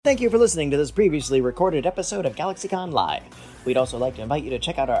Thank you for listening to this previously recorded episode of GalaxyCon Live. We'd also like to invite you to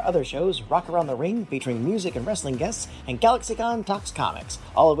check out our other shows, Rock Around the Ring, featuring music and wrestling guests, and GalaxyCon Talks Comics,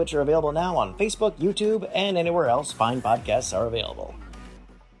 all of which are available now on Facebook, YouTube, and anywhere else fine podcasts are available.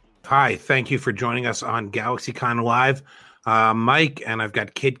 Hi, thank you for joining us on GalaxyCon Live. Mike, and I've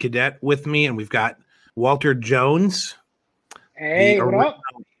got Kid Cadet with me, and we've got Walter Jones. Hey, what up?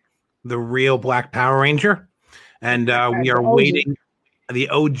 The real Black Power Ranger. And we are waiting, the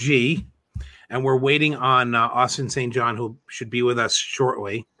OG, and we're waiting on Austin St. John, who should be with us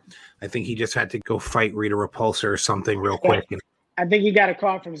shortly. I think he just had to go fight Rita Repulsa or something real quick. I think he got a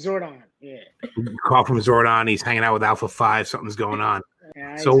call from Zordon. Yeah. Call from Zordon. He's hanging out with Alpha 5. Something's going on.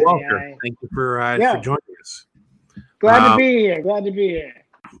 Yeah, so, Walter, thank you for joining us. Glad to be here. Glad to be here.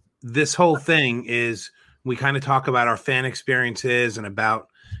 This whole thing is we kind of talk about our fan experiences and about,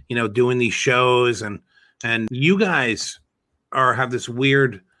 doing these shows. And you guys have this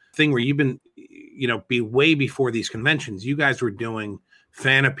weird thing where you've been, be way before these conventions. You guys were doing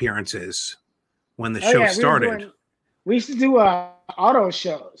fan appearances when the show started. We used to do auto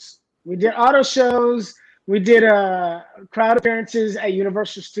shows. We did auto shows. We did crowd appearances at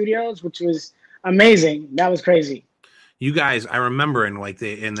Universal Studios, which was amazing. That was crazy. You guys, I remember in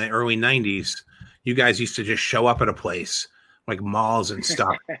the early 90s, you guys used to just show up at a place like malls and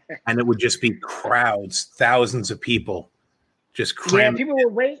stuff, and it would just be crowds, thousands of people just crammed. Yeah,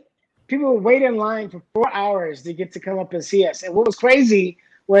 people would wait in line for 4 hours to get to come up and see us. And what was crazy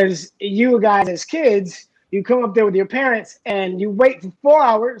was you guys as kids, you come up there with your parents and you wait for 4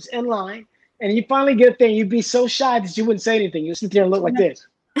 hours in line, and you finally get there and you'd be so shy that you wouldn't say anything. You sit there and look like this.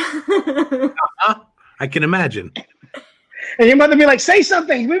 I can imagine. And your mother would be like, say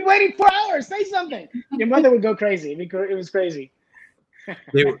something. We've been waiting 4 hours. Say something. Your mother would go crazy. It was crazy.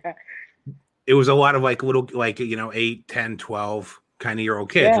 It was a lot of little 8, 10, 12 kind of year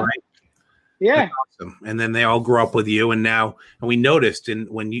old kids, right? Yeah. Awesome. And then they all grew up with you. And we noticed, and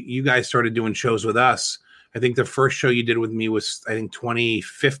when you guys started doing shows with us, I think the first show you did with me was,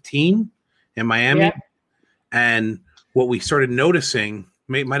 2015 in Miami. Yeah. And what we started noticing,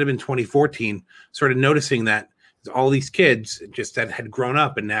 might have been 2014, started noticing that all these kids just that had grown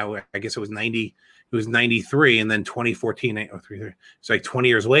up, and now I guess it was 93, and then 2014, it's like 20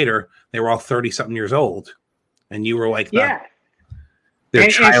 years later, they were all 30-something years old, and you were like, and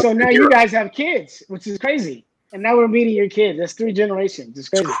so now you guys have kids, which is crazy, and now we're meeting your kids. That's 3 generations. It's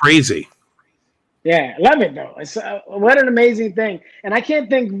crazy. Yeah, I love it though. It's what an amazing thing, and I can't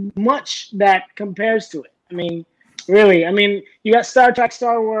think much that compares to it. I mean, really. I mean, you got Star Trek,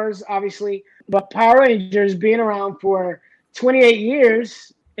 Star Wars, obviously. But Power Rangers being around for 28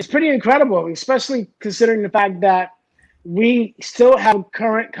 years is pretty incredible, especially considering the fact that we still have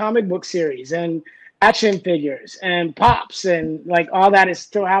current comic book series and action figures and pops and all that is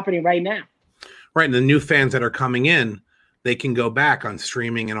still happening right now. Right. And the new fans that are coming in, they can go back on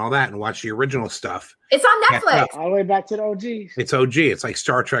streaming and all that and watch the original stuff. It's on Netflix. All the way back to the OGs. It's OG. It's like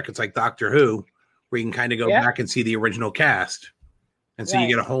Star Trek. It's like Doctor Who, where you can kind of go back and see the original cast. And so you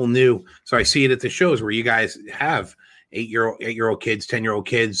get a whole new. So I see it at the shows where you guys have 8-year-old kids, 10-year-old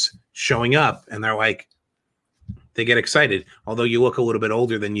kids showing up, and they get excited. Although you look a little bit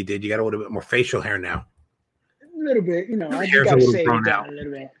older than you did, you got a little bit more facial hair now. A little bit, I just got to shave it down a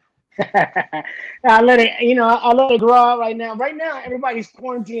little bit. I'll let it grow out right now. Right now, everybody's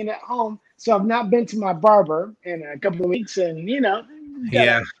quarantined at home, so I've not been to my barber in a couple of weeks, and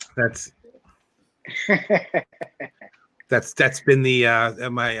yeah, that's. That's been the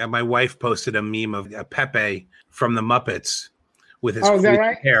my wife posted a meme of Pepe from the Muppets with his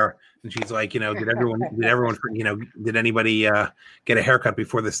hair, and she's like, did anybody get a haircut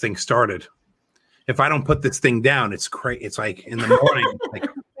before this thing started? If I don't put this thing down, it's crazy. It's like in the morning,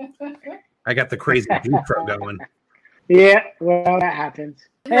 I got the crazy intro going. Yeah, well, that happens.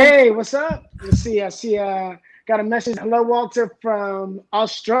 Hey, what's up? Let's see. I see. Got a message. Hello, Walter from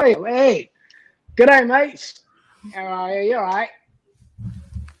Australia. Hey, good day, mates. You all right?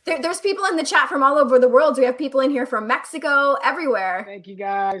 There's people in the chat from all over the world. We have people in here from Mexico, everywhere. Thank you,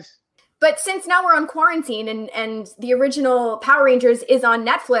 guys. But since now we're on quarantine and the original Power Rangers is on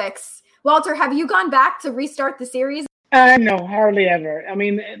Netflix, Walter, have you gone back to restart the series? No, hardly ever. I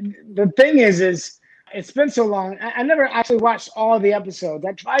mean, the thing is it's been so long. I never actually watched all of the episodes.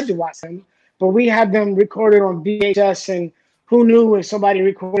 I tried to watch them, but we had them recorded on VHS, and who knew if somebody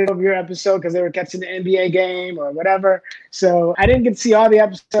recorded over your episode because they were catching the NBA game or whatever. So I didn't get to see all the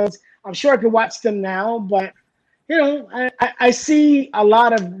episodes. I'm sure I could watch them now, but I see a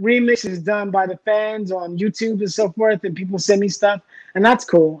lot of remixes done by the fans on YouTube and so forth, and people send me stuff, and that's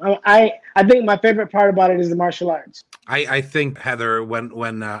cool. I think my favorite part about it is the martial arts. I think, Heather,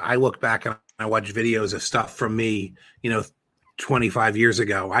 when I look back and I watch videos of stuff from me, 25 years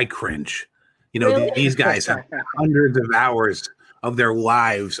ago, I cringe. Really? These guys have hundreds of hours of their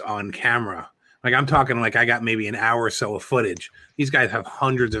lives on camera. Like, I'm talking like I got maybe an hour or so of footage. These guys have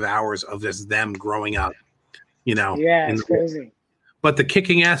hundreds of hours of just them growing up. Yeah, it's crazy. But the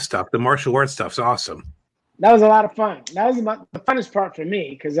kicking ass stuff, the martial arts stuff's awesome. That was a lot of fun. That was the funnest part for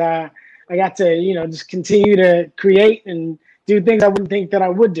me because I got to, just continue to create and do things I wouldn't think that I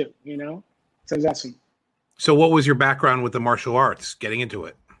would do, So it was awesome. So what was your background with the martial arts, getting into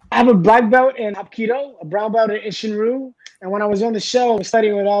it? I have a black belt in Hapkido, a brown belt in Ishinryu. And when I was on the show, I was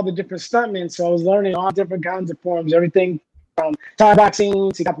studying with all the different stuntmen. So I was learning all different kinds of forms, everything from Thai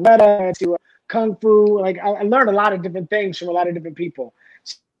boxing to capoeira to Kung Fu. Like I learned a lot of different things from a lot of different people.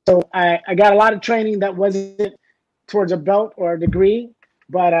 So I got a lot of training that wasn't towards a belt or a degree,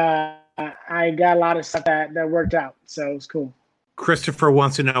 but I got a lot of stuff that worked out. So it was cool. Christopher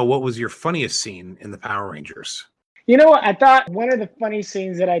wants to know, what was your funniest scene in the Power Rangers? You know what? I thought one of the funny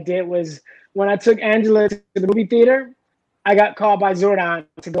scenes that I did was when I took Angela to the movie theater. I got called by Zordon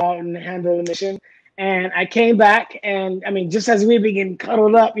to go out and handle the mission. And I came back, and just as we began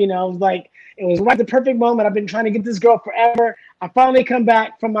cuddled up, it was right the perfect moment. I've been trying to get this girl forever. I finally come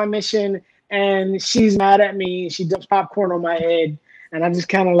back from my mission, and she's mad at me. She dumps popcorn on my head, and I just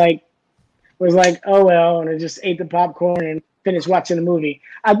kind of was like, oh well, and I just ate the popcorn and finished watching the movie.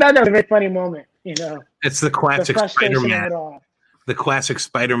 I thought that was a very funny moment. It's the classic Spider-Man. The classic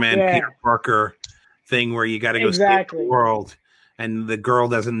Spider-Man Peter Parker thing where you got to go save the world, and the girl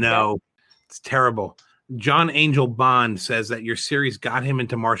doesn't know. Yeah. It's terrible. John Angel Bond says that your series got him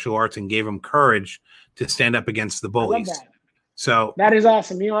into martial arts and gave him courage to stand up against the bullies. I love that. So that is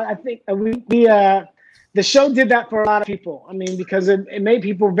awesome. I think the show did that for a lot of people. Because it made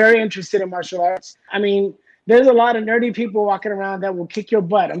people very interested in martial arts. There's a lot of nerdy people walking around that will kick your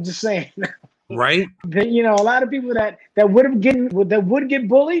butt. I'm just saying. Right. A lot of people that would get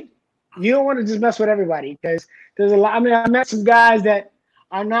bullied. You don't want to just mess with everybody because there's a lot. I met some guys that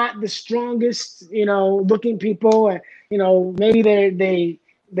are not the strongest, looking people, and maybe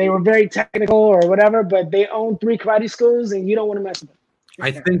they were very technical or whatever, but they own 3 karate schools, and you don't want to mess with them.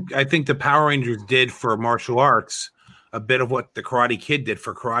 I think the Power Rangers did for martial arts a bit of what the Karate Kid did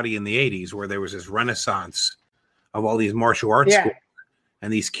for karate in the 80s, where there was this renaissance of all these martial arts schools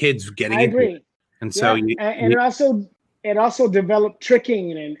and these kids getting into it. And so it also developed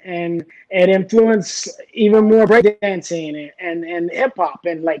tricking and it influenced even more breakdancing and hip hop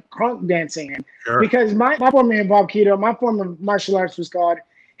and like crunk dancing. Sure. Because my form of hip hop keto, my form of martial arts was called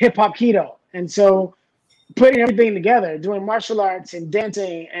hip hop keto. And so putting everything together, doing martial arts and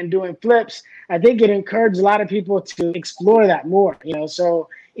dancing and doing flips, I think it encouraged a lot of people to explore that more. So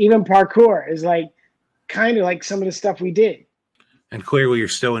even parkour is kind of like some of the stuff we did. And clearly you're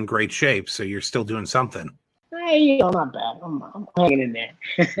still in great shape, so you're still doing something. Hey, not bad. I'm hanging in there.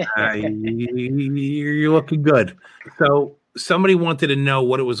 You're looking good. So somebody wanted to know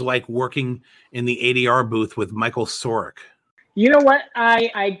what it was like working in the ADR booth with Michael Sorek. You know what?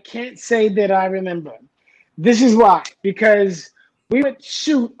 I can't say that I remember. This is why. Because we would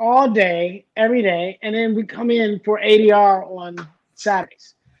shoot all day, every day, and then we come in for ADR on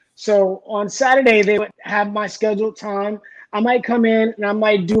Saturdays. So on Saturday, they would have my scheduled time. I might come in and I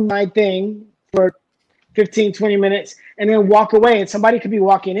might do my thing for 15, 20 minutes and then walk away. And somebody could be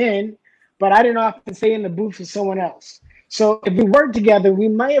walking in, but I didn't often stay in the booth with someone else. So if we worked together, we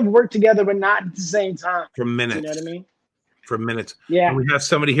might have worked together, but not at the same time. For minutes. You know what I mean? For minutes. Yeah. And we have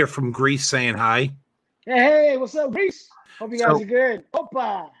somebody here from Greece saying hi. Hey, what's up, Greece? Hope you guys are good.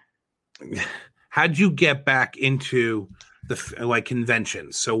 Opa. How'd you get back into the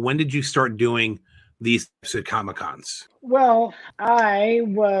conventions? So when did you start doing these types of Comic-Cons? Well, I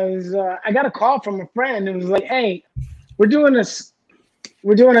got a call from a friend and was like, hey, we're doing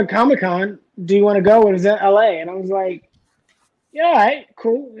a Comic-Con. Do you want to go? It was in LA. And I was like, yeah, all right,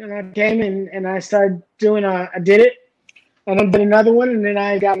 cool. And I came in and I started doing I did it. And I did another one. And then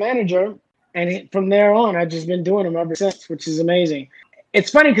I got manager. And from there on, I've just been doing them ever since, which is amazing.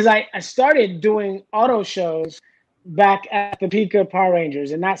 It's funny because I started doing auto shows back at the peak of Power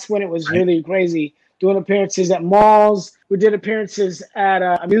Rangers. And that's when it was really crazy. Doing appearances at malls. We did appearances at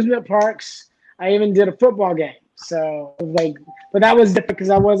amusement parks. I even did a football game. So but that was different because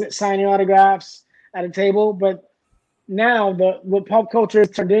I wasn't signing autographs at a table. But now what pop culture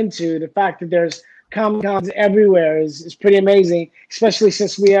has turned into, the fact that there's Comic-Cons everywhere is pretty amazing, especially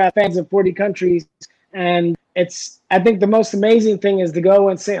since we are fans of 40 countries and I think the most amazing thing is to go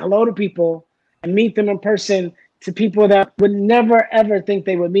and say hello to people and meet them in person, to people that would never ever think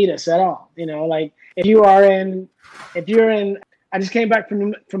they would meet us at all. Like if you're in, I just came back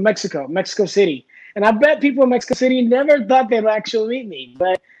from Mexico City, and I bet people in Mexico City never thought they would actually meet me.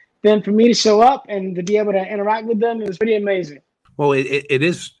 But then for me to show up and to be able to interact with them, it was pretty amazing. Well, it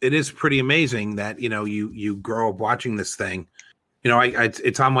is pretty amazing that you grow up watching this thing.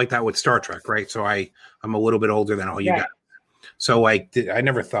 It's I'm like that with Star Trek, right? So I'm a little bit older than all you guys. So I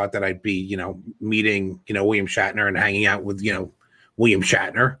never thought that I'd be, meeting, William Shatner and hanging out with, William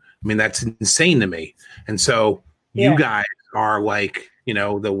Shatner. I mean, that's insane to me. And so you guys are like,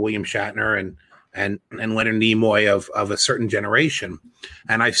 the William Shatner and Leonard Nimoy of a certain generation.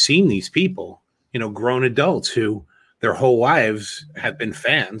 And I've seen these people, grown adults who their whole lives have been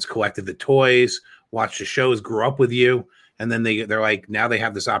fans, collected the toys, watched the shows, grew up with you. And then they're like, now they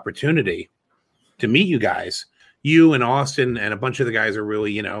have this opportunity to meet you guys. You and Austin and a bunch of the guys are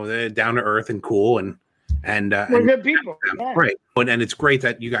really, they're down to earth and cool and we're good people, right? And it's great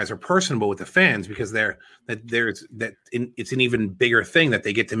that you guys are personable with the fans, because it's an even bigger thing that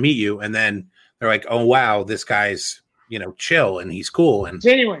they get to meet you, and then they're like, oh wow, this guy's chill and he's cool and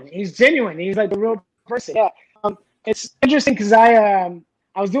genuine. He's genuine. He's like the real person. Yeah, it's interesting because I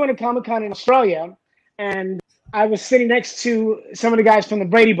was doing a Comic-Con in Australia, and I was sitting next to some of the guys from the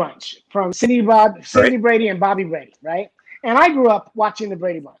Brady Bunch, from Cindy Brady and Bobby Brady, right? And I grew up watching the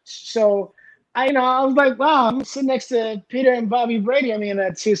Brady Bunch. So, I was like, wow, I'm sitting next to Peter and Bobby Brady. I mean,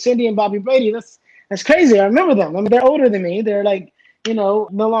 to Cindy and Bobby Brady. That's crazy. I remember them. I mean, they're older than me. They're like, no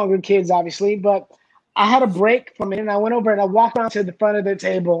longer kids, obviously. But I had a break from it, and I went over and I walked around to the front of the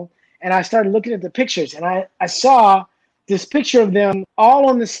table, and I started looking at the pictures. And I saw this picture of them all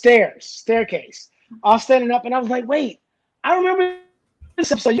on the staircase. All standing up, and I was like, wait, I remember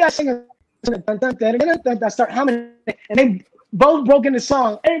this episode. You guys sing I start humming, and they both broke into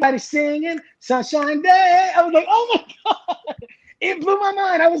song. Everybody singing Sunshine Day. I was like, oh my God. It blew my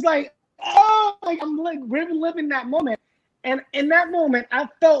mind. I was like, oh, I'm like reliving that moment. And in that moment, I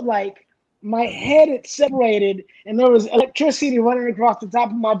felt like my head had separated and there was electricity running across the top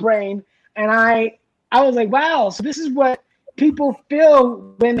of my brain. And I was like, wow, so this is what people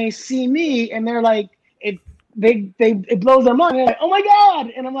feel when they see me, and they're like, it blows their mind. They're like, oh my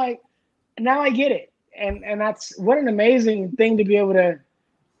God. And I'm like, now I get it. And that's what an amazing thing to be able to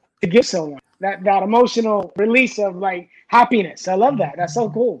give someone, that emotional release of like happiness. I love that. That's so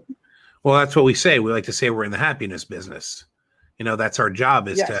cool. Well, that's what we say. We like to say we're in the happiness business. That's our job,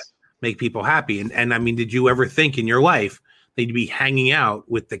 is to make people happy. And I mean, did you ever think in your life that you'd be hanging out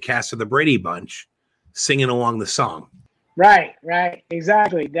with the cast of the Brady Bunch singing along the song? Right,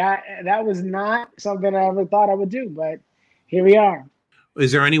 exactly. That was not something I ever thought I would do, but here we are.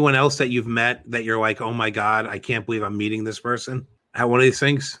 Is there anyone else that you've met that you're like, oh my God, I can't believe I'm meeting this person at one of these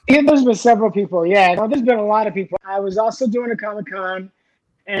things? Yeah, there's been several people. Yeah, there's been a lot of people. I was also doing a Comic-Con,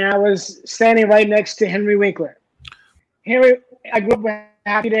 and I was standing right next to Henry Winkler. I grew up with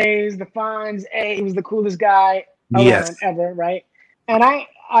Happy Days, the Fonz. He was the coolest guy around ever, right? And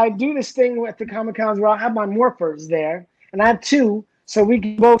I do this thing with the Comic-Cons where I'll have my morphers there, and I have two, so we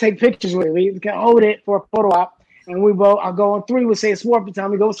can both take pictures with it. We can hold it for a photo op, and I'll go on three, we'll say it's Warping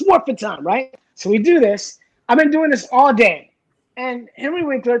Time, we go, it's Warping Time, right? So we do this. I've been doing this all day. And Henry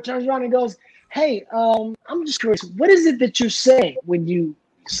Winkler turns around and goes, hey, I'm just curious, what is it that you say when you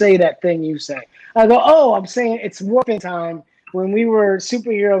say that thing you say? I go, oh, I'm saying it's Warping Time. When we were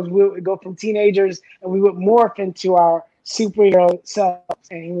superheroes, we would go from teenagers and we would morph into our superhero selves.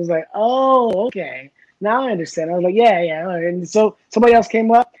 And he was like, oh, okay. Now I understand. I was like, yeah. And so somebody else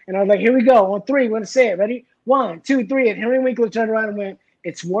came up, and I was like, here we go. On three, we're going to say it. Ready? 1, 2, 3. And Henry Winkler turned around and went,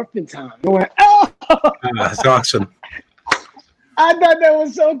 it's Warping Time. I went, oh! That's awesome. I thought that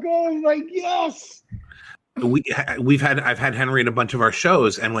was so cool. I was like, yes. I've had Henry in a bunch of our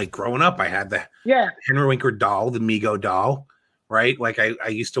shows, and like growing up, I had the Henry Winkler doll, the Mego doll, right? Like I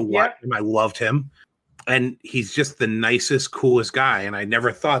used to watch him. I loved him, and he's just the nicest, coolest guy. And I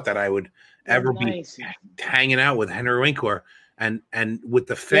never thought that I would ever be hanging out with Henry Winkler and with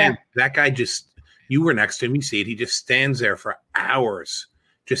the fans. That guy you were next to him, you see it. He just stands there for hours,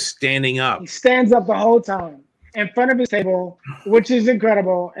 just standing up. He stands up the whole time in front of his table, which is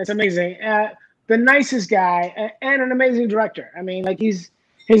incredible. It's amazing. The nicest guy and an amazing director. I mean, like his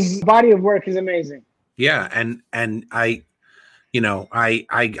body of work is amazing. Yeah, and I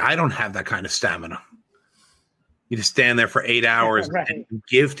don't have that kind of stamina. You just stand there for 8 hours and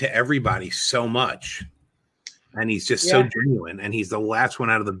give to everybody so much. And he's just so genuine. And he's the last one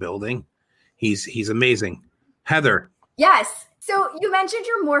out of the building. He's amazing. Heather. Yes. So you mentioned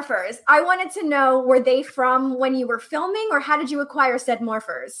your morphers. I wanted to know, were they from when you were filming, or how did you acquire said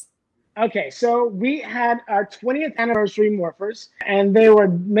morphers? Okay, so we had our 20th anniversary morphers, and they were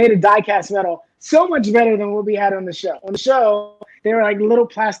made of die-cast metal, so much better than what we had on the show. On the show, they were like little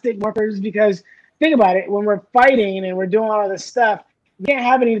plastic morphers because, think about it, when we're fighting and we're doing all this stuff, we can't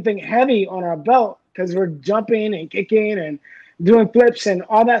have anything heavy on our belt because we're jumping and kicking and doing flips and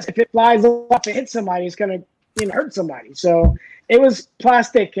all that. If it flies off and hits somebody, it's going to hurt somebody. So it was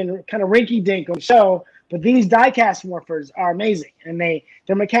plastic and kind of rinky-dink on the show. But these die-cast morphers are amazing, and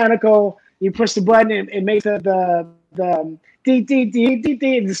they're mechanical. You push the button, and it makes the dee dee dee dee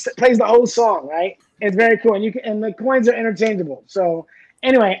dee. It just plays the whole song, right? It's very cool, and the coins are interchangeable. So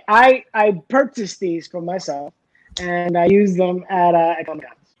anyway, I purchased these for myself, and I use them at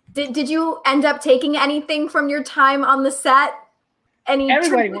Comic-Con. Did you end up taking anything from your time on the set?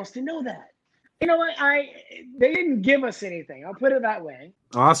 Everybody wants to know that. You know what? They didn't give us anything. I'll put it that way.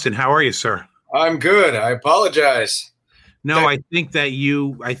 Austin, how are you, sir? I'm good. I apologize. No, I think that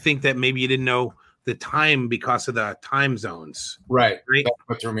maybe you didn't know the time because of the time zones. Right. That's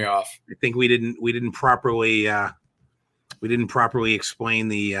what threw me off. I think we didn't properly explain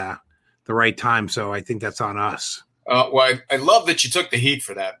the right time, so I think that's on us. Well, I love that you took the heat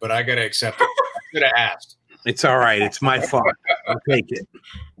for that, but I got to accept it. I should have asked. It's all right. It's my fault. I'll take it.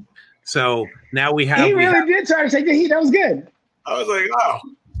 So now we have. He really did try to take the heat. That was good. I was like, wow.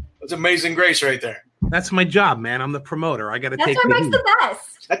 That's Amazing Grace right there. That's my job, man. I'm the promoter. I got to take That's what makes the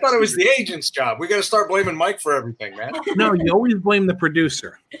best. I thought it was the agent's job. We got to start blaming Mike for everything, man. No, you always blame the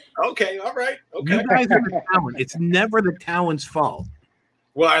producer. Okay, all right. Okay. You guys are the talent. It's never the talent's fault.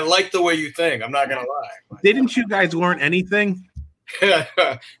 Well, I like the way you think. I'm not going to lie. Didn't you guys learn anything?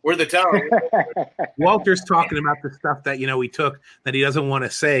 We're the talent. Walter's talking about the stuff that, he took that he doesn't want to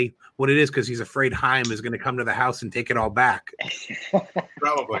say what it is because he's afraid Haim is going to come to the house and take it all back.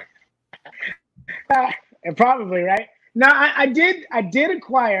 Probably. Probably, right? Now, I did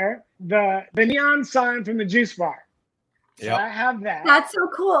acquire the neon sign from the juice bar. So Yep. I have that. That's so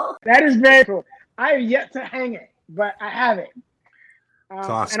cool. That is very cool. I have yet to hang it, but I have it.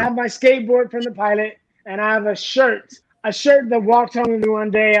 Awesome. And I have my skateboard from the pilot, and I have a shirt that walked home with me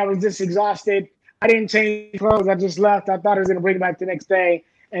one day. I was just exhausted. I didn't change clothes. I just left. I thought I was going to bring it back the next day,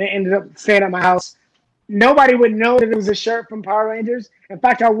 and it ended up staying at my house. Nobody would know that it was a shirt from Power Rangers. In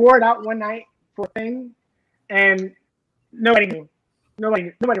fact, I wore it out one night for a thing, and nobody knew.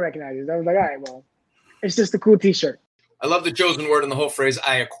 Nobody recognized it. I was like, all right, well, it's just a cool T-shirt. I love the chosen word in the whole phrase,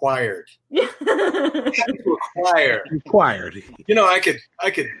 I acquired. Acquire. Acquired. I could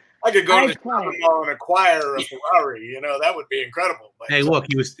go to the shopping mall and acquire a Ferrari. That would be incredible. But Hey, look,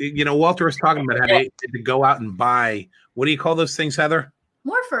 he was, Walter was talking about how he had to go out and buy, what do you call those things, Heather?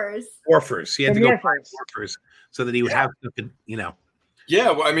 Morphers. Morphers. He had to go buy morphers so that he would have something,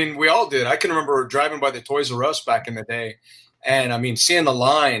 Yeah, well, I mean, we all did. I can remember driving by the Toys R Us back in the day, and I mean, seeing the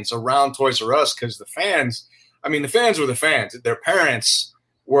lines around Toys R Us because the fans were the fans. Their parents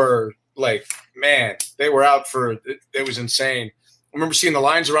were like, man, they were out for it. It was insane. I remember seeing the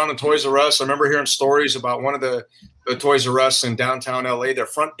lines around the Toys R Us. I remember hearing stories about one of the Toys R Us in downtown LA. Their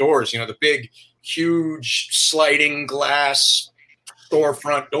front doors, the big, huge sliding glass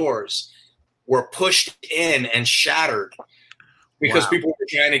storefront doors were pushed in and shattered because people were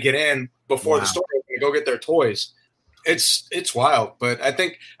trying to get in before the store opened to go get their toys. It's wild. But I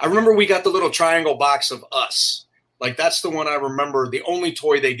remember we got the little triangle box of Us. Like, that's the one I remember, the only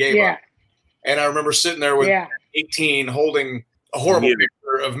toy they gave up. And I remember sitting there with 18 holding a horrible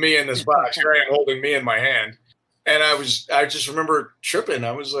picture of me in this box, Ryan holding me in my hand. And I just remember tripping.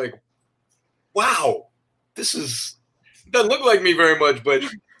 I was like, wow, doesn't look like me very much, but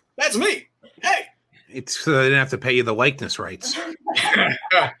that's me. Hey. It's so they didn't have to pay you the likeness rights.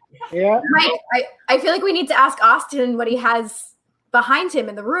 Yeah. Right. I feel like we need to ask Austin what he has behind him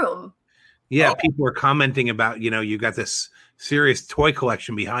in the room. Yeah, people are commenting about, you got this serious toy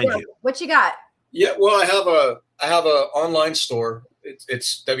collection behind you. What you got? Yeah, well, I have a online store.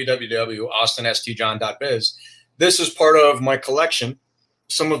 It's www.austinstjohn.biz. This is part of my collection.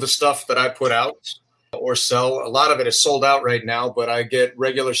 Some of the stuff that I put out or sell, a lot of it is sold out right now, but I get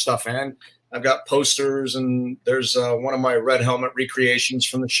regular stuff in. I've got posters, and there's one of my Red Helmet recreations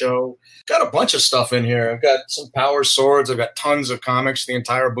from the show. Got a bunch of stuff in here. I've got some Power Swords. I've got tons of comics, the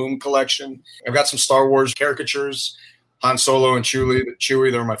entire Boom collection. I've got some Star Wars caricatures, Han Solo and Chewie,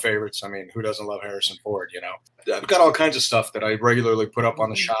 they're my favorites. I mean, who doesn't love Harrison Ford, I've got all kinds of stuff that I regularly put up on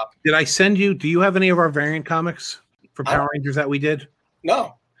the shop. Did I send you, do you have any of our variant comics for Power Rangers that we did?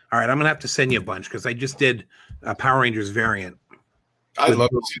 No. All right, I'm going to have to send you a bunch because I just did a Power Rangers variant. I'd love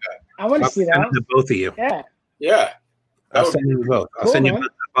to see that. I want to see that. To both of you. Yeah. Yeah. I'll send you both. I'll Cool, send you man. a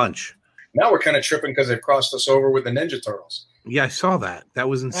bunch. Now we're kind of tripping because they've crossed us over with the Ninja Turtles. Yeah, I saw that. That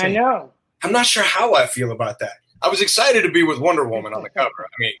was I insane. know. I'm not sure how I feel about that. I was excited to be with Wonder Woman on the cover. I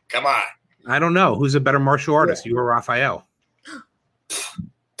mean, come on. I don't know. Who's a better martial artist, you or Raphael?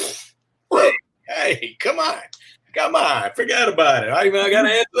 Hey, come on. Come on. Forget about it. I got to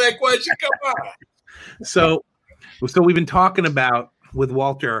answer that question. Come on. So we've been talking about with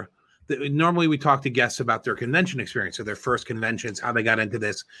Walter. Normally we talk to guests about their convention experience, so their first conventions, how they got into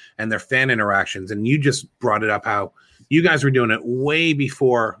this, and their fan interactions. And you just brought it up how you guys were doing it way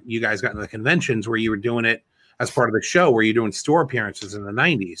before you guys got into the conventions, where you were doing it as part of the show, where you're doing store appearances in the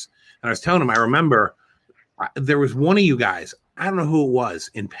 90s. And I was telling him, I remember there was one of you guys, I don't know who it was,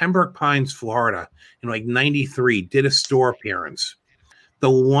 in Pembroke Pines, Florida, in like 93, did a store appearance. The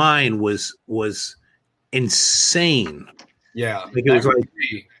line was insane. Yeah. Like it was like,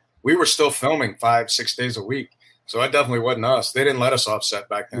 we were still filming 5-6 days a week. So that definitely wasn't us. They didn't let us offset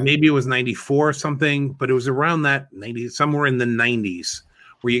back then. maybe it was 94 or something, but it was around that 90, somewhere in the 90s,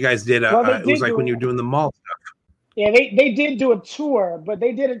 where you guys did it was like when you were doing the mall stuff. Yeah, they did do a tour, but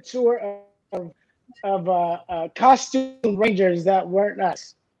they did a tour of costume rangers that weren't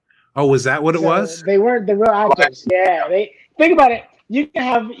us. Oh, was that what it So was? They weren't the real actors. Yeah, they think about it. You can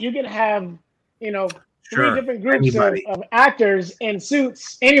have Sure. 3 different groups Anybody. of actors in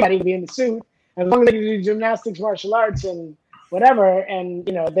suits. Anybody can be in the suit as long as they can do gymnastics, martial arts, and whatever. And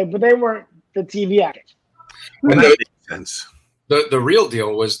they weren't the TV actors. And That makes sense. the real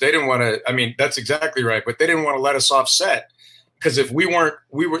deal was they didn't want to. I mean, that's exactly right. But they didn't want to let us offset because if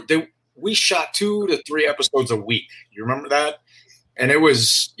we shot 2 to 3 episodes a week. You remember that? And it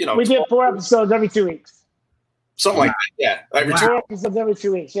was, We did 4 episodes every 2 weeks. something like that. Yeah. Every 4 episodes every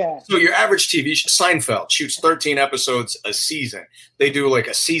 2 weeks. Yeah. So your average TV, Seinfeld shoots 13 episodes a season. They do like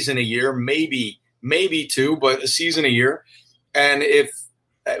a season a year, maybe 2, but a season a year. And if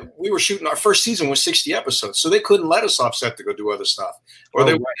we were shooting, our first season was 60 episodes, so they couldn't let us offset to go do other stuff, or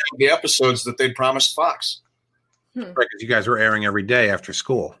they wouldn't have the episodes that they'd promised Fox. Right, because you guys were airing every day after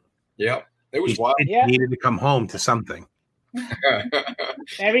school. Yeah, it was You wild. Yeah. needed to come home to something.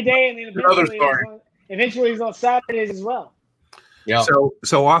 Every day, and then Another story. eventually it's on Saturdays as well. Yeah.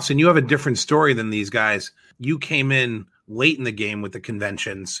 So Austin, you have a different story than these guys. You came in late in the game with the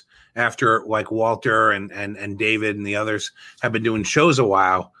conventions after like Walter and David and the others have been doing shows a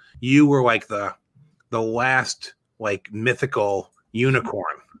while. You were like the last like mythical unicorn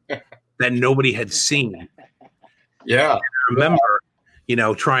that nobody had seen. Yeah. I remember,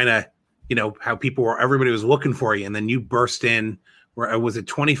 trying to, how everybody was looking for you, and then you burst in. Where was it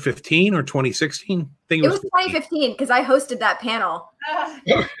 2015 or 2016? I think It was 2015 because I hosted that panel.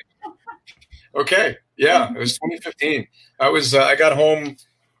 Okay. Yeah, it was 2015. I got home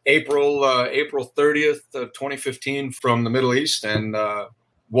April 30th of 2015 from the Middle East, and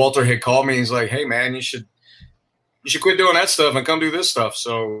Walter had called me. He's like, "Hey man, you should quit doing that stuff and come do this stuff."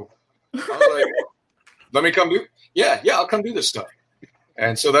 So I was like, "Let me come do." Yeah, I'll come do this stuff.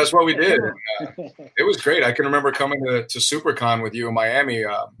 And so that's what we did. And, it was great. I can remember coming to SuperCon with you in Miami,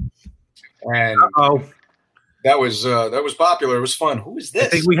 and that was popular. It was fun. Who is this? I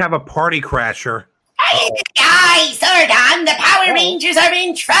think we have a party crasher. Hey guys, hold on. The Power Rangers are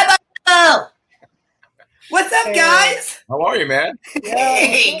in trouble. What's up, guys? How are you, man?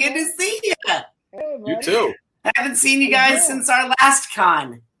 Hey, good to see you. You too. I haven't seen you guys since our last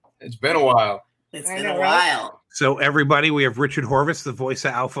con. It's been a while. It's I been know, a right? while. So everybody, we have Richard Horvitz, the voice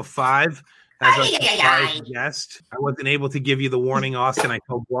of Alpha 5, as our surprise guest. I wasn't able to give you the warning, Austin. I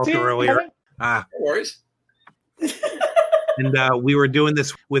told Walter earlier. No worries. And we were doing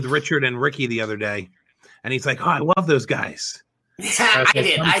this with Richard and Ricky the other day. And he's like, "Oh, I love those guys." I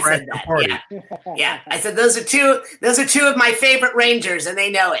did. "Come I crash said the that. party." Yeah. I said those are two of my favorite Rangers, and they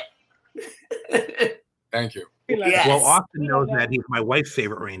know it. Thank you. Yes. Well, Austin knows that he's my wife's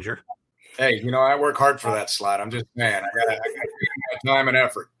favorite Ranger. Hey, I work hard for that slot. I'm just saying, I got my time and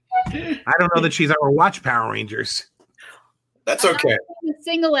effort. I don't know that she's ever watched Power Rangers. That's okay. A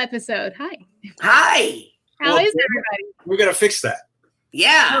single episode. Hi. Hi. How Well, is everybody? We got to fix that.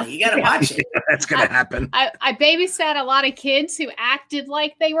 Yeah, you got to watch it. That's going to happen. I babysat a lot of kids who acted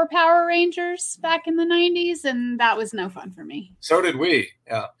like they were Power Rangers back in the 90s, and that was no fun for me. So did we.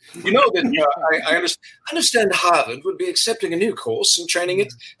 Yeah. You know that I understand Harvard would be accepting a new course and training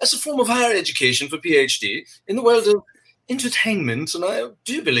it as a form of higher education for PhD in the world of entertainment, and I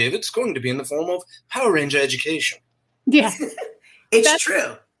do believe it's going to be in the form of Power Ranger education. Yeah, It's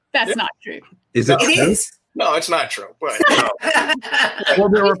true. that's not true. Is it It true? is. No, it's not true. But Well,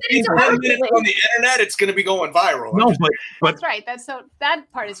 there are It's people. 10 minutes on the internet, it's going to be going viral. No, but That's right.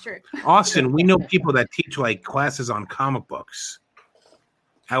 That part is true. Austin, we know people that teach like classes on comic books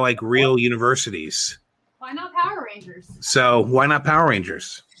at like real universities. Why not Power Rangers? So why not Power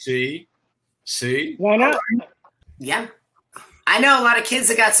Rangers? See, Why not? Yeah. I know a lot of kids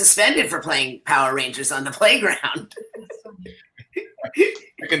that got suspended for playing Power Rangers on the playground.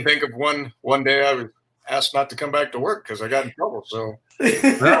 I can think of one day I was asked not to come back to work because I got in trouble. So,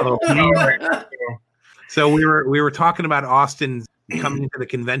 So we were talking about Austin coming into the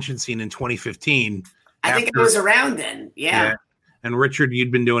convention scene in 2015. I think I was around then. Yeah. And Richard,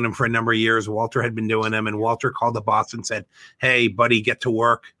 you'd been doing them for a number of years. Walter had been doing them, and Walter called the boss and said, "Hey, buddy, get to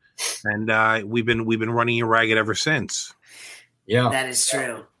work." And we've been running you ragged ever since. yeah, That is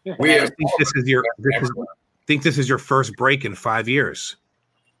true. I think this is your first break in 5 years.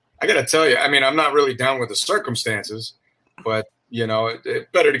 I got to tell you, I mean, I'm not really down with the circumstances, but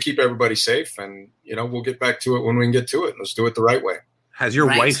it's better to keep everybody safe, and we'll get back to it when we can get to it. Let's do it the right way. Has your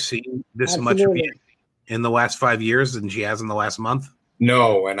Right. wife seen this much of you in the last 5 years than she has in the last month?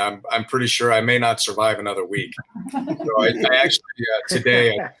 No, and I'm pretty sure I may not survive another week. So I actually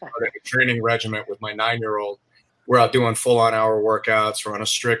today I started a training regimen with my 9-year-old. We're out doing full-on hour workouts. We're on a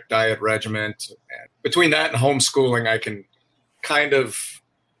strict diet regimen. And between that and homeschooling, I can kind of,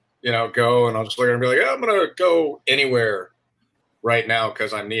 go and I'll just look at her and be like, I'm going to go anywhere right now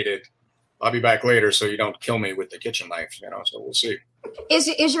because I'm needed. I'll be back later so you don't kill me with the kitchen knife, so we'll see. Is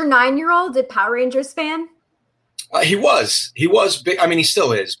your 9-year-old a Power Rangers fan? He was big. I mean, he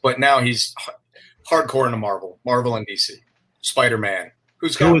still is, but now he's hardcore into Marvel and DC. Spider-Man.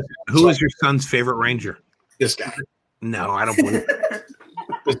 Who is your son's favorite Ranger? This guy. No, I don't believe it.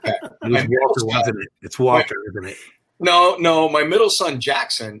 This guy. It's Walter, wasn't it? It's Walter, isn't it? No. My middle son,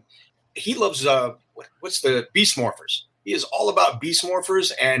 Jackson, he loves, what's the Beast Morphers? He is all about Beast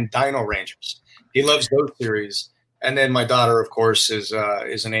Morphers and Dino Rangers. He loves those series. And then my daughter, of course, is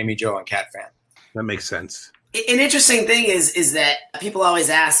an Amy Jo and Cat fan. That makes sense. An interesting thing is that people always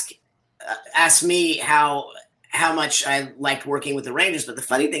ask me how much I liked working with the Rangers. But the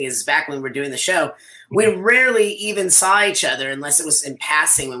funny thing is back when we were doing the show, we rarely even saw each other unless it was in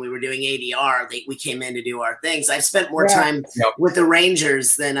passing when we were doing ADR. We came in to do our things. I've spent more time with the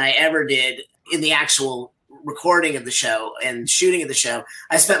Rangers than I ever did in the actual recording of the show and shooting of the show.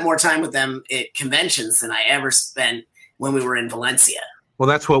 I spent more time with them at conventions than I ever spent when we were in Valencia. Well,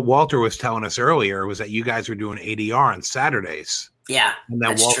 that's what Walter was telling us earlier, was that you guys were doing ADR on Saturdays. Yeah, and that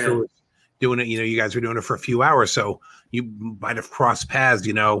that's Walter true. was doing it, you guys were doing it for a few hours. So you might have crossed paths,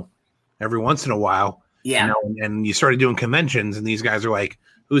 every once in a while. Yeah. And you started doing conventions, and these guys are like,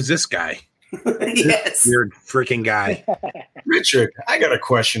 who's this guy? Yes. Weird freaking guy. Richard, I got a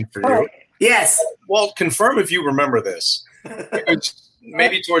question for you. Yes. Well, confirm if you remember this. It's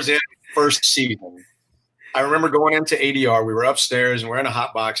maybe towards the end of the first season. I remember going into ADR. We were upstairs and we're in a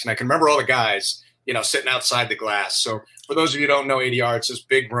hot box, and I can remember all the guys, sitting outside the glass. So for those of you who don't know ADR, it's this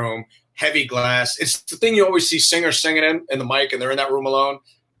big room, heavy glass. It's the thing you always see singers singing in the mic, and they're in that room alone.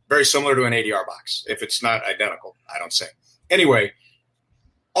 Very similar to an ADR box. If it's not identical, I don't say. Anyway,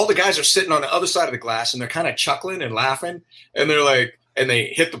 all the guys are sitting on the other side of the glass, and they're kind of chuckling and laughing, and they're like, and they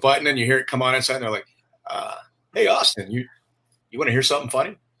hit the button, and you hear it come on inside, and they're like, "Hey, Austin, you want to hear something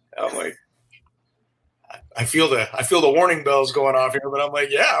funny?" And I'm like, I feel the warning bells going off here, but I'm like,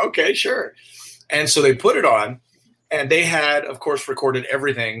 yeah, okay, sure. And so they put it on, and they had, of course, recorded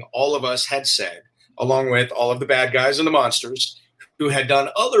everything all of us had said, along with all of the bad guys and the monsters who had done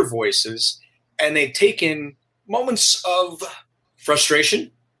other voices, and they'd taken moments of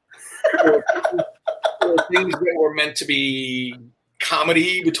frustration or things that were meant to be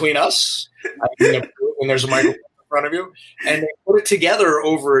comedy between us when there's a microphone in front of you, and they put it together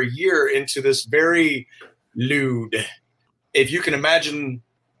over a year into this very lewd. If you can imagine,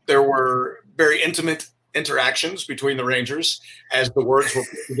 there were very intimate interactions between the Rangers as the words were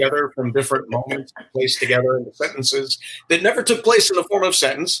put together from different moments placed together into sentences that never took place in the form of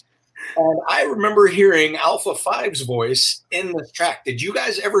sentence. And I remember hearing Alpha 5's voice in this track. Did you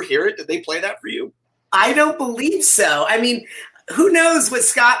guys ever hear it? Did they play that for you? I don't believe so. I mean, who knows what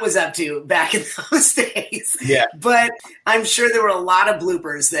Scott was up to back in those days? Yeah. But I'm sure there were a lot of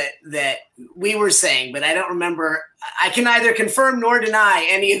bloopers that we were saying, but I don't remember. I can neither confirm nor deny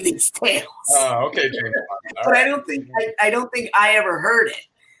any of these tales. Oh, okay, James. But I don't think I ever heard it.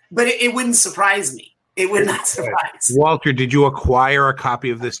 But it wouldn't surprise me. It would not surprise. Walter, did you acquire a copy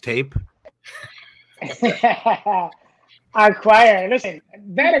of this tape? Acquire. Listen,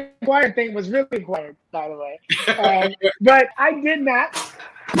 that acquired thing was really acquired, by the way. But I did not.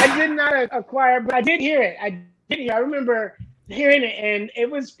 I did not acquire, but I did hear it. I remember hearing it, and it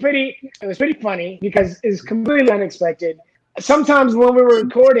was pretty funny because it's completely unexpected. Sometimes when we were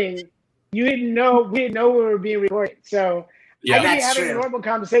recording, we didn't know we were being recorded. So I could be having a normal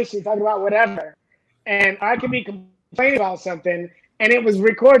conversation, talking about whatever, and I could be complaining about something, and it was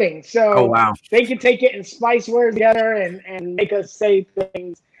recording. So they could take it and spice words together and make us say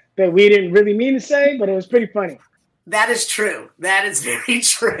things that we didn't really mean to say, but it was pretty funny. That is true. That is very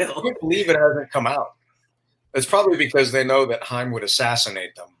true. I can't believe it hasn't come out. It's probably because they know that Haim would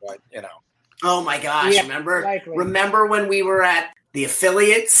assassinate them, but you know. Oh my gosh! Yeah, remember when we were at the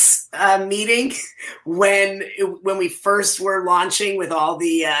affiliates meeting when we first were launching with all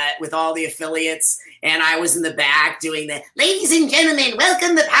the affiliates, and I was in the back doing the "Ladies and gentlemen,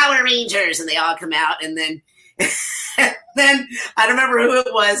 welcome the Power Rangers," and they all come out, and then. Then I don't remember who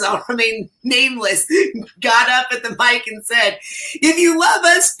it was. I'll remain nameless. Got up at the mic and said, "If you love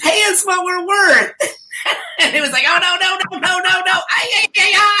us, pay us what we're worth." And it was like, "Oh no!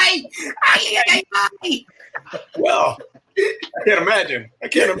 Aye. Well, I can't imagine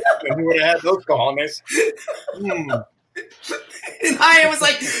who would have had those cojones. And I was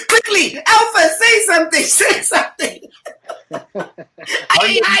like, "Quickly, Alpha, say something!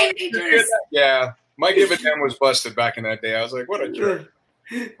 Aye, Rangers." Yeah. My give a damn was busted back in that day. I was like, what a jerk.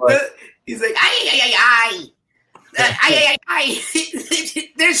 But he's like, aye.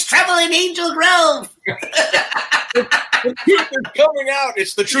 There's trouble in Angel Grove. The truth is coming out.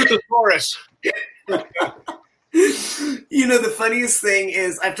 It's the truth of Taurus. You know, the funniest thing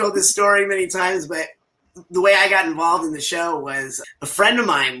is, I've told this story many times, but the way I got involved in the show was a friend of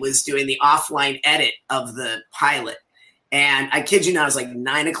mine was doing the offline edit of the pilot. And I kid you not, it was like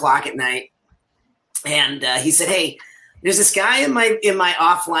 9:00 at night. And he said, "Hey, there's this guy in my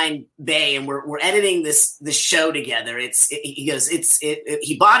offline bay, and we're editing this show together.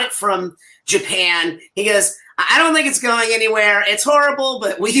 He bought it from Japan. He goes, I don't think it's going anywhere. It's horrible,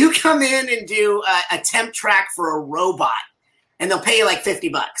 but will you come in and do a temp track for a robot? And they'll pay you like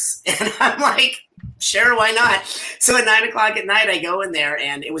 $50." And I'm like, sure, why not? So at 9:00 at night, I go in there,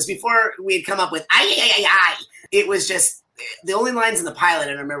 and it was before we had come up with aye. It was just the only lines in the pilot.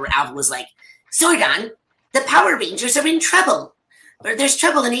 And I remember Alpha was like, "Zordon, the Power Rangers are in trouble. Or there's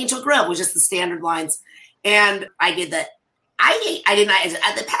trouble in Angel Grove," was just the standard lines. And I did the,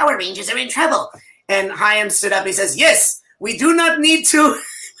 the Power Rangers are in trouble. And Haim stood up. He says, "Yes, we do not need to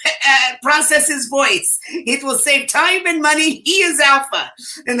process his voice. It will save time and money. He is Alpha."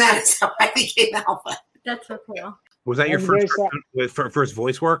 And that is how I became Alpha. That's so cool. Was that your first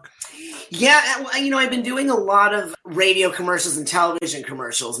voice work? Yeah, I've been doing a lot of radio commercials and television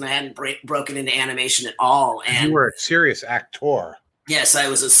commercials, and I hadn't broken into animation at all. And you were a serious actor. Yes, I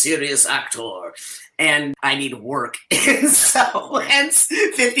was a serious actor, and I need work. And so, hence,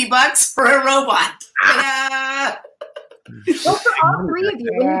 $50 for a robot. Well, for all three of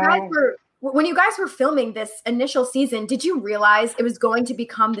you, when you guys were filming this initial season, did you realize it was going to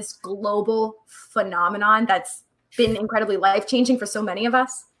become this global phenomenon that's been incredibly life-changing for so many of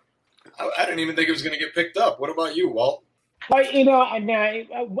us? I didn't even think it was going to get picked up. What about you, Walt? Well,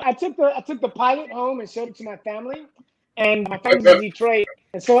 I took the pilot home and showed it to my family, and my family's in Detroit,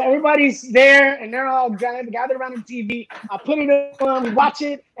 and so everybody's there, and they're all gathered around the TV. I put it on, we watch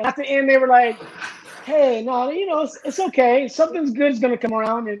it, and at the end they were like, "Hey, no, it's okay. Something's good is going to come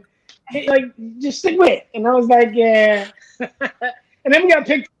around, and hey, just stick with it." And I was like, "Yeah." And then we got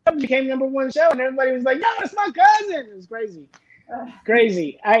picked up, became #1 show, and everybody was like, "No, it's my cousin." It was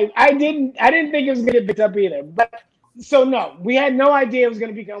crazy. I didn't think it was going to get picked up either. But so no, we had no idea it was going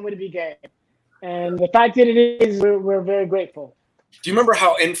to become what it became, and the fact that it is, we're very grateful. Do you remember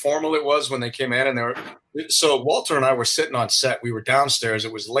how informal it was when they came in? And so Walter and I were sitting on set. We were downstairs.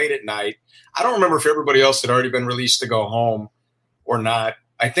 It was late at night. I don't remember if everybody else had already been released to go home or not.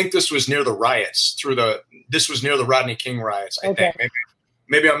 I think this was near the riots. This was near the Rodney King riots. I think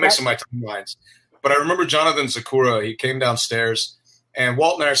maybe I'm mixing my timelines. But I remember Jonathan Zakura. He came downstairs, and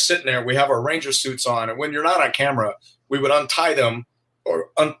Walt and I are sitting there. We have our Ranger suits on, and when you're not on camera, we would untie them or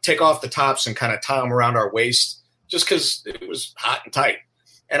take off the tops and kind of tie them around our waist, just because it was hot and tight.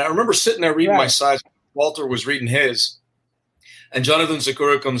 And I remember sitting there reading my size. Walter was reading his, and Jonathan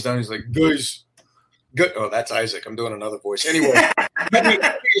Zakura comes down. He's like, "Guys, good." Oh, that's Isaac. I'm doing another voice. Anyway,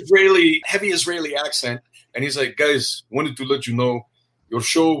 heavy Israeli accent. And he's like, "Guys, wanted to let you know your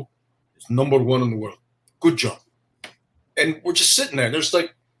show is #1 in the world. Good job." And we're just sitting there. There's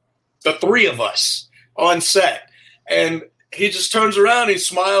like the three of us on set. And he just turns around, he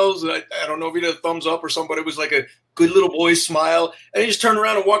smiles. I don't know if he did a thumbs up or something, but it was like a good little boy smile. And he just turned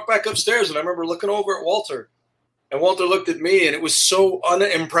around and walked back upstairs. And I remember looking over at Walter. And Walter looked at me, and it was so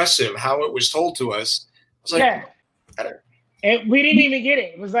unimpressive how it was told to us. I was like, yeah. And we didn't even get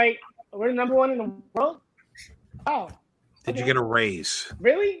it. It was like, we're number one in the world? Oh. Did you get a raise?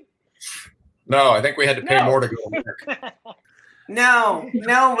 Really? No, I think we had to pay more to go back. No,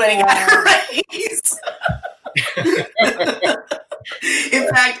 nobody got a raise. In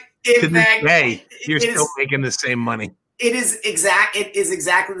fact, hey, you're still making the same money. It is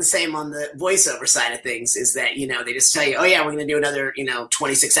exactly the same on the voiceover side of things. Is that they just tell you, oh yeah, we're going to do another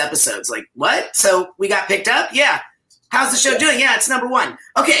 26 episodes. Like what? So we got picked up. Yeah. How's the show doing? Yeah, it's number 1.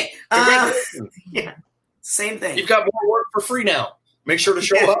 Okay. Yeah. Same thing. You've got more work for free now. Make sure to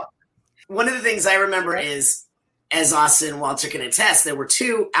show up. One of the things I remember is, as Austin and Walter can attest, there were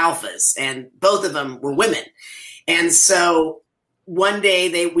 2 alphas, and both of them were women. And so one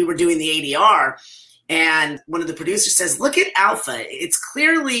day we were doing the ADR, and one of the producers says, look at Alpha. It's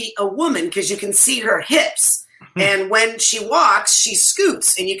clearly a woman because you can see her hips. And when she walks, she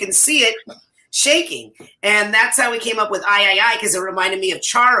scoots, and you can see it shaking. And that's how we came up with I, because it reminded me of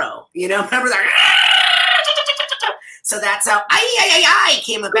Charo. Remember that? So that's how I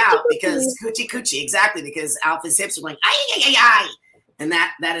came about, because coochie, exactly, because Alpha's hips were going I. And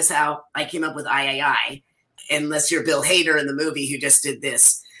that is how I came up with I. Unless you're Bill Hader in the movie who just did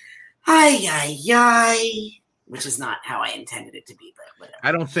this I, which is not how I intended it to be, but whatever.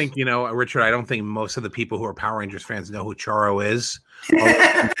 I don't think, Richard, I don't think most of the people who are Power Rangers fans know who Charo is. He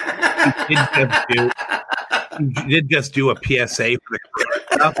did just do a PSA for the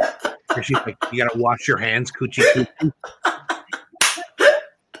stuff. Where she's like, you got to wash your hands, coochie.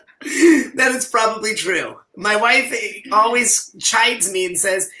 That is probably true. My wife always chides me and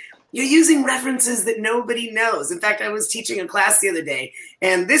says, you're using references that nobody knows. In fact, I was teaching a class the other day,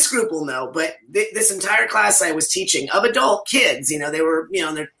 and this group will know, but this entire class I was teaching of adult kids, they were,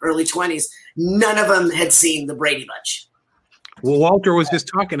 in their early 20s, none of them had seen the Brady Bunch. Well, Walter was just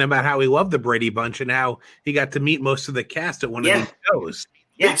talking about how he loved the Brady Bunch and how he got to meet most of the cast at one of these shows.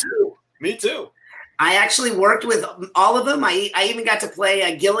 Yeah. Me too. I actually worked with all of them. I even got to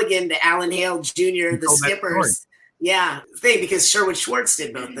play Gilligan to Alan Hale Jr., the Skippers. Yeah, because Sherwood Schwartz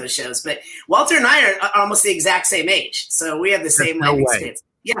did both those shows. But Walter and I are almost the exact same age, so we have the same life experience.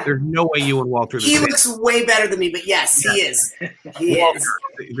 Yeah, there's no way you and Walter. He looks way better than me, but yes, he is. He is.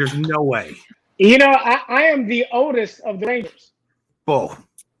 There's no way. I am the oldest of the Rangers. Bull.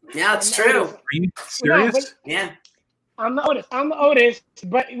 Yeah, it's true. Are you serious? No, yeah. I'm the oldest,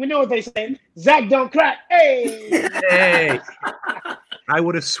 but we know what they say. Zach don't crack. Hey. I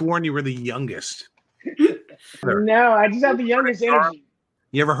would have sworn you were the youngest. No, I just have the youngest energy.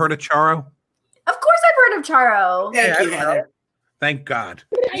 You ever heard of Charo? Of course I've heard of Charo. Thank you, Heather. Thank God.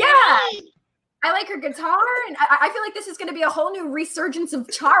 Yeah. I like her guitar, and I feel like this is going to be a whole new resurgence of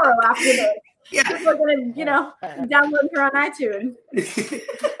Charo after this. Yeah. People are going to, download her on iTunes.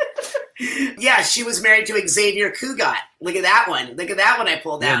 Yeah, she was married to Xavier Cugat. Look at that one. I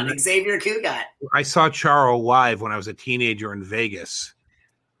pulled out. Yeah, Xavier Cugat. I saw Charo live when I was a teenager in Vegas.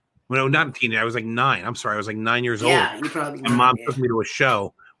 No, not a teenager. I was like 9. I'm sorry. I was like 9 years old. Yeah, you probably. My mom took me to a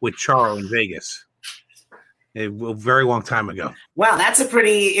show with Charo in Vegas. A very long time ago. Wow, that's a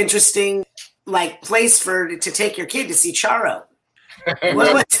pretty interesting place to take your kid to see Charo. It was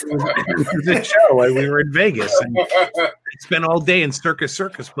a show. We were in Vegas and spent all day in Circus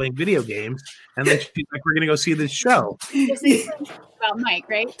playing video games, and then she's like, "We're going to go see this show." About Mike,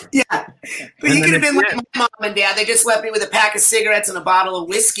 right? Yeah, but you could have been like my mom and dad. They just left me with a pack of cigarettes and a bottle of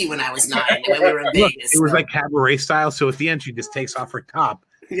whiskey when I was 9. When we were in Vegas. It was like cabaret style. So at the end, she just takes off her top.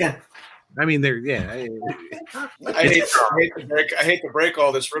 Yeah. I mean, I hate to break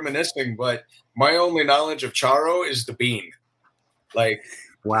all this reminiscing, but my only knowledge of Charo is the bean.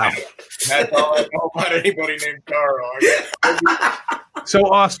 Wow. That's all I know about anybody named Charo.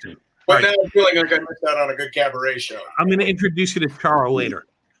 So, Austin. But now I'm feeling like I missed out on a good cabaret show. I'm going to introduce you to Charo later.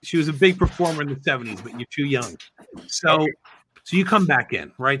 She was a big performer in the 70s, but you're too young. So you come back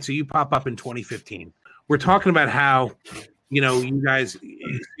in, right? So you pop up in 2015. We're talking about how, you guys,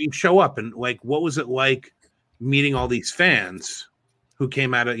 you show up and what was it like meeting all these fans who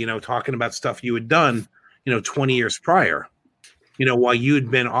came out of, talking about stuff you had done, 20 years prior, while you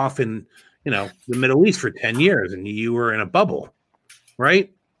had been off in, the Middle East for 10 years and you were in a bubble,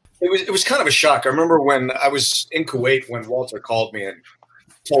 right? It was kind of a shock. I remember when I was in Kuwait when Walter called me and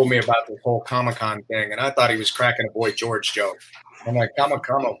told me about this whole Comic-Con thing, and I thought he was cracking a Boy George joke. I'm like,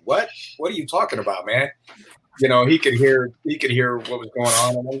 Comic-Con, what? What are you talking about, man? He could hear what was going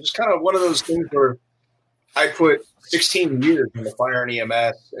on, and it was kind of one of those things where I put 16 years in the fire and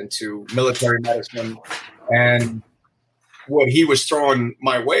EMS into military medicine, and what he was throwing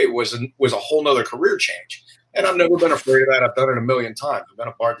my way was a whole nother career change. And I've never been afraid of that. I've done it a million times. I've been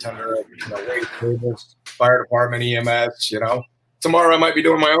a bartender, wait tables, fire department, EMS, Tomorrow I might be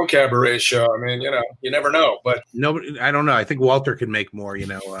doing my own cabaret show. I mean, you never know. But no, I don't know. I think Walter could make more,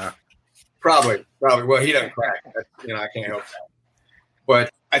 Probably. Well, he doesn't crack. I can't help that.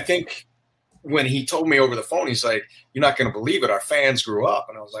 But I think when he told me over the phone, he's like, "You're not going to believe it. Our fans grew up."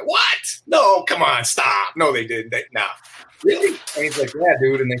 And I was like, "What? No, come on, stop. No, they didn't. Nah, really?" And he's like, "Yeah,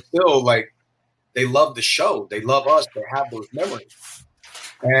 dude." And they still they love the show. They love us. They have those memories.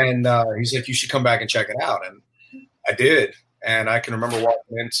 And he's like, "You should come back and check it out." And I did. And I can remember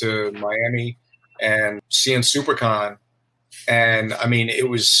walking into Miami and seeing SuperCon. And I mean,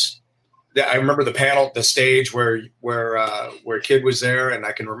 I remember the panel, the stage where Kid was there. And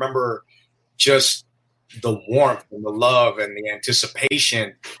I can remember just the warmth and the love and the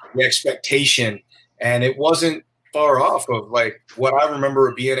anticipation, the expectation. And it wasn't far off of what I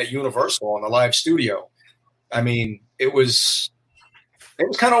remember being at Universal in the live studio. I mean, it was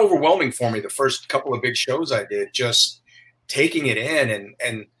kind of overwhelming for me the first couple of big shows I did, just taking it in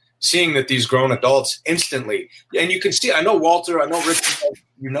and seeing that these grown adults instantly, and you can see, I know Walter, I know Rich,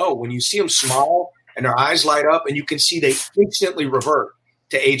 when you see them smile and their eyes light up and you can see they instantly revert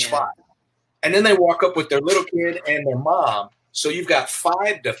to age 5. And then they walk up with their little kid and their mom. So you've got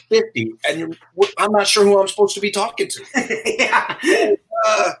 5 to 50 and I'm not sure who I'm supposed to be talking to.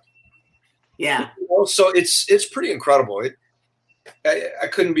 So it's pretty incredible. I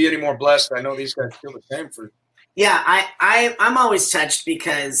couldn't be any more blessed. I know these guys feel the same for. Yeah, I'm always touched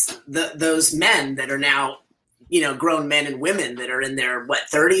because those men that are now, grown men and women that are in their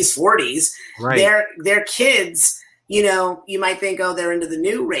 30s, 40s, right. Their kids, you might think, oh, they're into the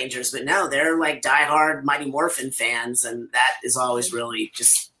new Rangers, but no, they're like diehard Mighty Morphin fans, and that is always really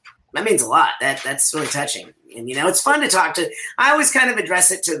that means a lot. That's really touching. And, it's fun to talk to. I always kind of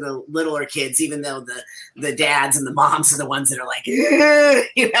address it to the littler kids, even though the dads and the moms are the ones that are like, I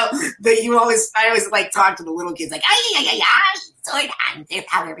always like talk to the little kids like, they're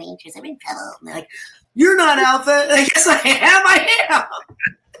Power Rangers. I'm in trouble. And they're like, you're not Alpha. I guess I am.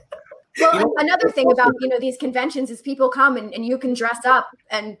 Well, another thing about, these conventions is people come and you can dress up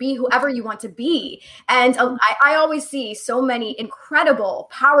and be whoever you want to be. And I always see so many incredible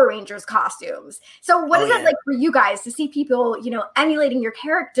Power Rangers costumes. So what is it like for you guys to see people, emulating your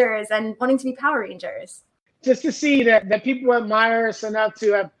characters and wanting to be Power Rangers? Just to see that people admire us enough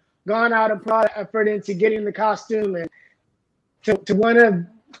to have gone out and put effort into getting the costume and to want to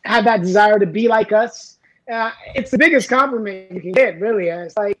have that desire to be like us. It's the biggest compliment you can get, really.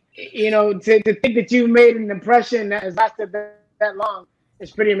 It's like, to think that you've made an impression that has lasted that long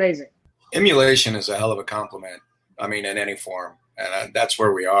is pretty amazing. Emulation is a hell of a compliment. I mean, in any form. And that's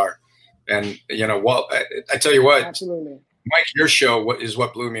where we are. And, I tell you what, absolutely. Mike, your show is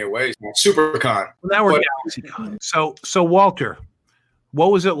what blew me away. SuperCon. Well, now we're GalaxyCon. So Walter,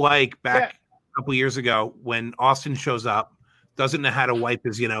 what was it like back a couple years ago when Austin shows up, doesn't know how to wipe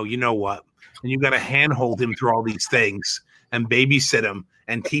his, what? And you got to handhold him through all these things and babysit him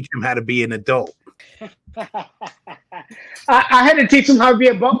and teach him how to be an adult. I had to teach him how to be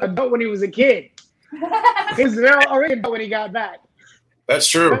an adult when he was a kid. He was already adult when he got back. That's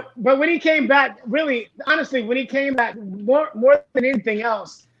true. But when he came back, really, honestly, when he came back, more than anything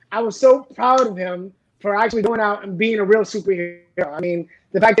else, I was so proud of him for actually going out and being a real superhero. I mean,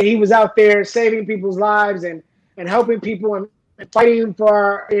 the fact that he was out there saving people's lives and helping people and fighting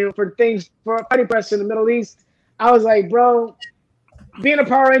for things, for fighting for us in the Middle East. I was like, bro, being a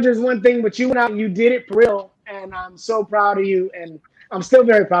Power Ranger is one thing, but you went out and you did it for real, and I'm so proud of you, and I'm still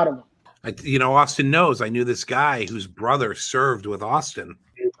very proud of him. Austin knows I knew this guy whose brother served with Austin.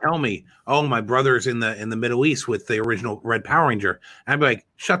 He'd tell me, "Oh, my brother's in the Middle East with the original Red Power Ranger." And I'd be like,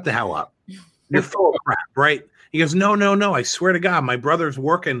 "Shut the hell up! You're full of crap, right?" He goes, "No, I swear to God, my brother's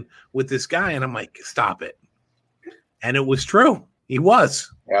working with this guy," and I'm like, "Stop it!" And it was true. He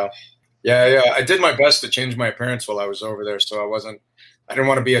was. Yeah. I did my best to change my appearance while I was over there, so I didn't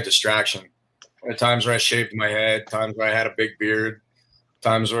want to be a distraction. There were times where I shaved my head, times where I had a big beard,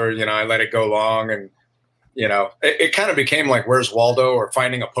 times where, I let it go long. And, it kind of became like Where's Waldo or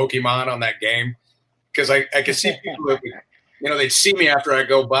finding a Pokemon on that game. Because I could see people that they'd see me after I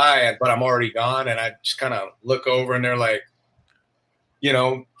go by, but I'm already gone. And I just kind of look over and they're like,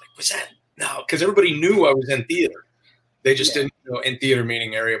 what's that? No, because everybody knew I was in theater. They just didn't know, in theater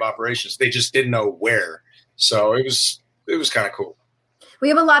meaning area of operations. They just didn't know where. So it was kind of cool. We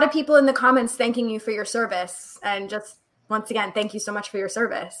have a lot of people in the comments thanking you for your service. And just once again, thank you so much for your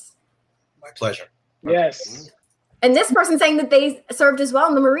service. My pleasure. Yes. And this person saying that they served as well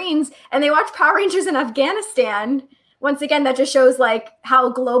in the Marines and they watched Power Rangers in Afghanistan. Once again, that just shows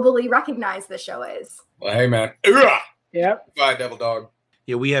how globally recognized this show is. Well, hey, man. Yep. Bye, Devil Dog.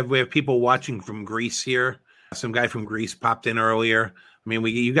 Yeah, we have people watching from Greece here. Some guy from Greece popped in earlier. I mean,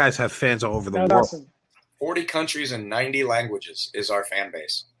 you guys have fans all over the world. Awesome. 40 countries and 90 languages is our fan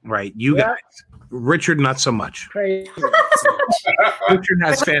base. Right. You guys. Richard, not so much. Crazy. Richard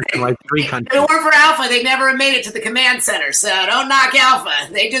has fans in like 3 countries. If it weren't for Alpha, they'd never have made it to the command center. So don't knock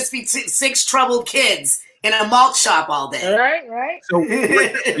Alpha. They'd just be 6 troubled kids in a malt shop all day. Right. So,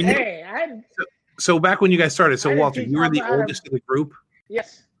 Hey, so back when you guys started, so I didn't Walter, think you were the Alpha had oldest of the group.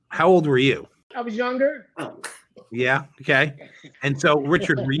 yes, How old were you? I was younger. Oh. Yeah. Okay. And so,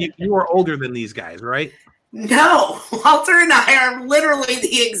 Richard, you were older than these guys, right? No, Walter and I are literally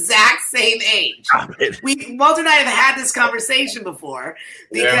the exact same age. Walter and I have had this conversation before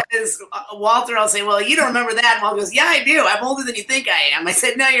because Walter, I'll say, well, you don't remember that. And Walter goes, yeah, I do. I'm older than you think I am. I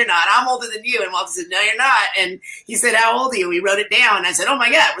said, no, you're not. I'm older than you. And Walter said, no, you're not. And he said, how old are you? We wrote it down. And I said, oh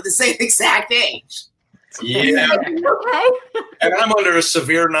my God, we're the same exact age. Yeah. Okay. And I'm under a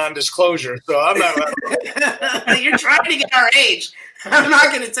severe non-disclosure, so I'm not. You're trying to get our age. I'm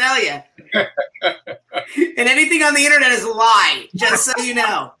not going to tell you. And anything on the internet is a lie, just so you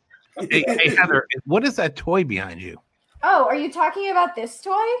know. Hey, Heather, what is that toy behind you? Oh, are you talking about this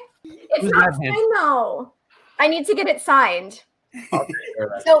toy? It's Who's not that hand? signed, though. I need to get it signed. Okay,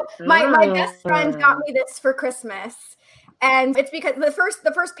 So my best friend got me this for Christmas. And it's because the first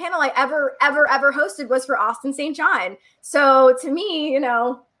panel I ever hosted was for Austin St. John. So to me,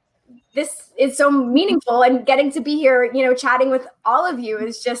 this is so meaningful, and getting to be here, chatting with all of you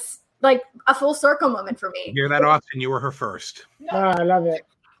is just like a full circle moment for me. You hear that, Austin? You were her first. Oh, I love it.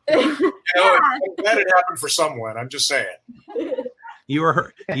 I'm glad it happened for someone. I'm just saying. You were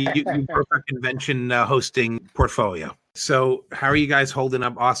her. You broke her convention hosting portfolio. So how are you guys holding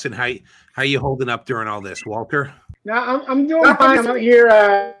up, Austin? How are you holding up during all this, Walter? No, I'm doing fine. I'm out here.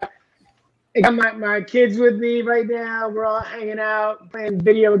 I got my kids with me right now. We're all hanging out, playing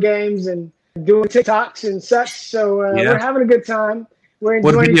video games and doing TikToks and such. So we're having a good time. We're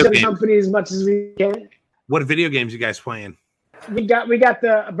enjoying each other's company as much as we can. What video games you guys playing? We got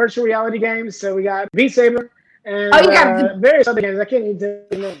the virtual reality games. So we got Beat Saber and various other games. I can't even tell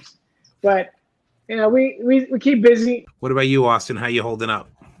the names, but we keep busy. What about you, Austin? How you holding up?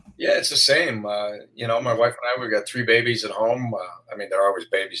 Yeah, it's the same. My wife and I, we've got 3 babies at home. I mean, they're always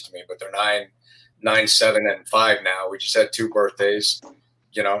babies to me, but they're 9, 7, and 5 now. We just had 2 birthdays.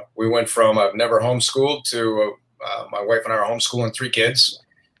 We went from I've never homeschooled to my wife and I are homeschooling 3 kids.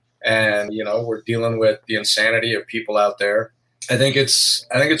 And, we're dealing with the insanity of people out there. I think it's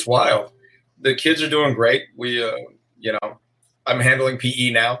wild. The kids are doing great. We, I'm handling PE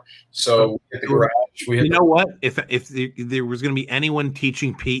now. So at the garage, what? If there was going to be anyone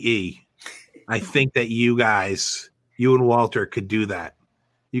teaching PE, I think that you and Walter could do that.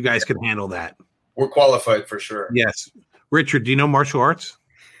 You guys could handle that. We're qualified for sure. Yes. Richard, do you know martial arts?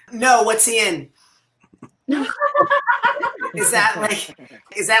 No, what's he in? Is that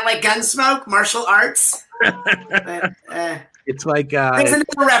like Gunsmoke, martial arts? It's like there's another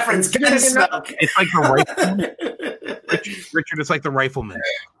reference, Gunsmoke. It's like the rifleman. Richard, it's like the rifleman.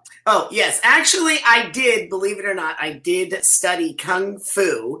 Oh, yes. Actually, I did, believe it or not, I did study Kung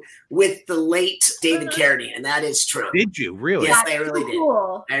Fu with the late David Carradine. That is true. Did you? Really? Yes, I really did.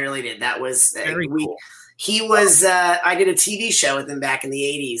 Cool. I really did. That was very cool. He was, I did a TV show with him back in the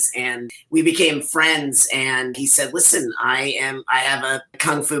 80s, and we became friends. And he said, listen, I have a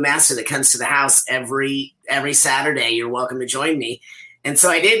Kung Fu master that comes to the house every Saturday. You're welcome to join me. And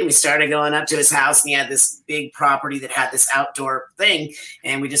so I did. And we started going up to his house, and he had this big property that had this outdoor thing.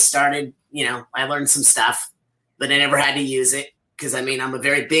 And we just started, I learned some stuff, but I never had to use it because, I'm a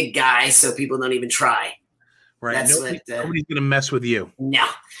very big guy, so people don't even try. Right. Nobody's going to mess with you. No.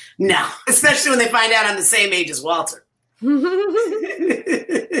 Especially when they find out I'm the same age as Walter. Or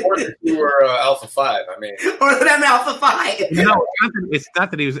that you were Alpha 5. Or that I'm Alpha 5. No, it's not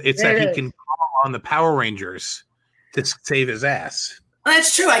that he was. It's that he can call on the Power Rangers to save his ass. Well,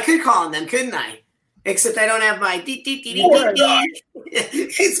 that's true. I could call on them, couldn't I? Except I don't have my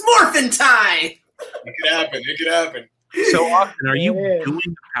It's morphin' time. It could happen. So, Austin, are you doing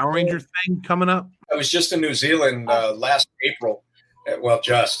the Power Ranger thing coming up? I was just in New Zealand last April.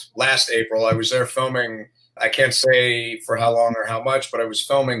 Just last April. I was there filming, I can't say for how long or how much, but I was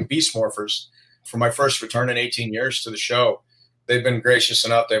filming Beast Morphers for my first return in 18 years to the show. They've been gracious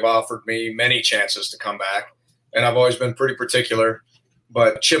enough. They've offered me many chances to come back, and I've always been pretty particular.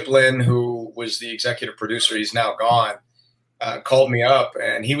 But Chip Lynn, who was the executive producer, he's now gone, called me up,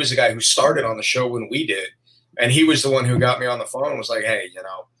 and he was the guy who started on the show when we did. And he was the one who got me on the phone and was like, hey,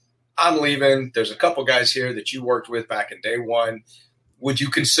 I'm leaving. There's a couple guys here that you worked with back in day one. Would you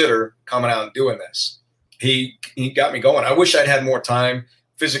consider coming out and doing this? he got me going. I wish I'd had more time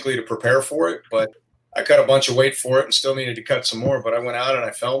physically to prepare for it, but I cut a bunch of weight for it and still needed to cut some more. But I went out and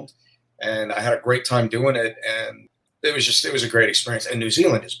I filmed, and I had a great time doing it. And it was a great experience. And New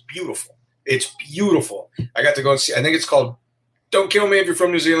Zealand is beautiful. It's beautiful. I got to go and see, I think it's called, don't kill me if you're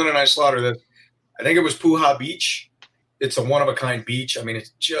from New Zealand and I slaughter this. I think it was Puha Beach. It's a one-of-a-kind beach. I mean,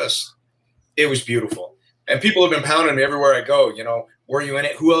 it was beautiful. And people have been pounding me everywhere I go, were you in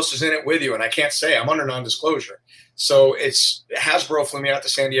it? Who else is in it with you? And I can't say. I'm under non-disclosure. So Hasbro flew me out to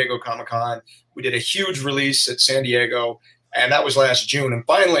San Diego Comic-Con. We did a huge release at San Diego, and that was last June. And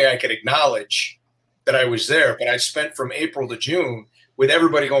finally, I could acknowledge that I was there. But I spent from April to June with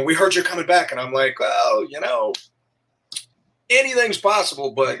everybody going, we heard you're coming back. And I'm like, well, anything's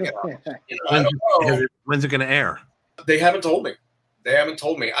possible, but I don't know. When's it going to air? They haven't told me.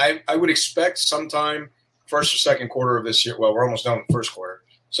 I would expect sometime first or second quarter of this year. Well, we're almost done with the first quarter.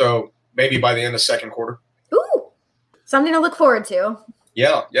 So maybe by the end of second quarter. Ooh, something to look forward to.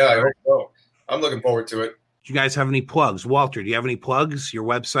 Yeah, I hope so. I'm looking forward to it. Do you guys have any plugs? Walter, do you have any plugs? Your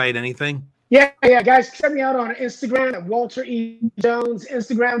website, anything? Yeah, guys, check me out on Instagram at Walter E. Jones,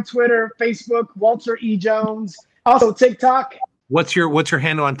 Instagram, Twitter, Facebook, Walter E. Jones. Also TikTok. What's your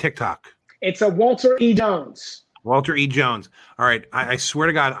handle on TikTok? It's a Walter E. Jones. Walter E. Jones. All right. I swear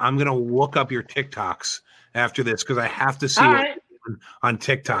to God, I'm going to look up your TikToks after this because I have to see it on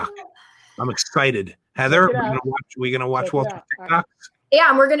TikTok. I'm excited. Heather, we're gonna watch Walter's TikToks? Yeah,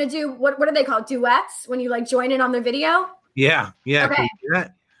 and we're going to do, what are they called? Duets? When you join in on their video? Yeah. Okay.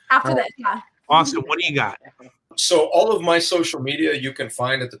 After this, yeah. Awesome. What do you got? So all of my social media you can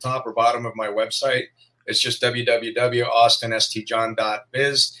find at the top or bottom of my website. It's just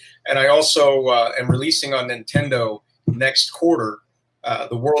www.austinstjohn.biz. And I also am releasing on Nintendo next quarter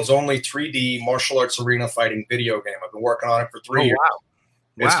the world's only 3D martial arts arena fighting video game. I've been working on it for 3 years.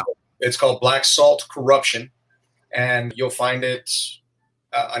 Wow. It's called Black Salt Corruption. And you'll find it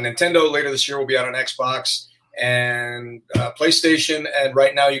on Nintendo. Later this year will be out on Xbox and PlayStation. And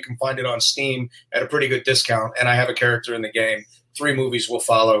right now you can find it on Steam at a pretty good discount. And I have a character in the game. 3 movies will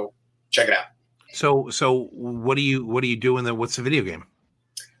follow. Check it out. So what do you do what's the video game?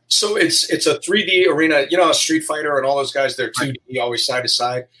 So it's a 3D arena. Street Fighter and all those guys, they're 2D, always side to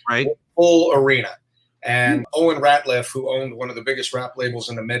side. Right. Full arena. And Owen Ratliff, who owned one of the biggest rap labels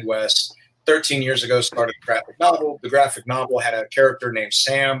in the Midwest, 13 years ago started a graphic novel. The graphic novel had a character named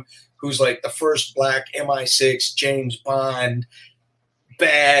Sam, who's like the first black MI6 James Bond,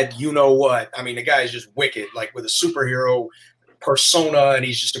 bad, what. I mean, the guy is just wicked, like with a superhero persona, and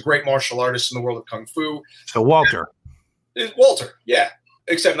he's just a great martial artist in the world of Kung Fu. So Walter, yeah,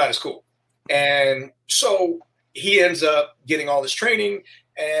 except not as cool. And so he ends up getting all this training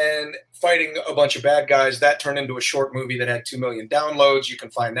and fighting a bunch of bad guys. That turned into a short movie that had 2 million downloads. You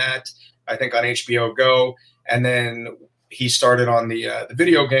can find that, I think, on HBO Go. And then he started on the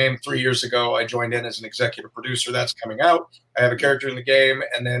video game 3 years ago. I joined in as an executive producer. That's coming out. I have a character in the game,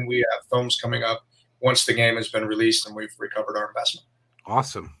 and then we have films coming up once the game has been released and we've recovered our investment.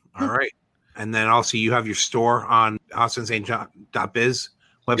 Awesome. All right. And then also you have your store on austinstjohn.biz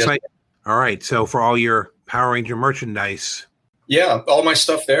website. Yes. All right. So for all your Power Ranger merchandise. Yeah, all my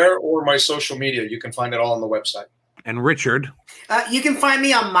stuff there or my social media. You can find it all on the website. And Richard. You can find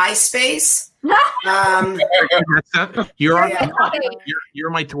me on MySpace. You're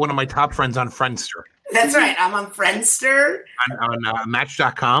one of my top friends on Friendster. That's right. I'm on Friendster. On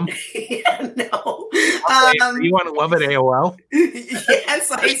Match.com. No. You want to love it, AOL?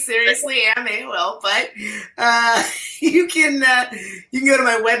 Yes, I seriously am AOL. But you can go to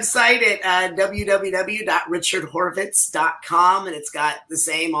my website at www.richardhorvitz.com, and it's got the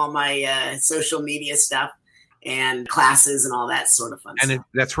same all my social media stuff and classes and all that sort of fun stuff. And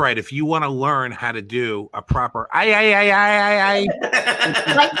that's right. If you want to learn how to do a proper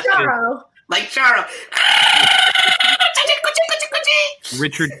like Charo.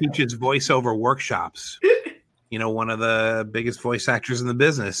 Richard teaches voiceover workshops. One of the biggest voice actors in the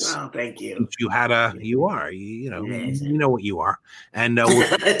business. Oh, thank you. You know what you are. And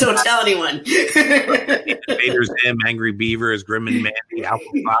don't tell anyone. Invaders M, Angry Beavers, Grim and Mandy, Alpha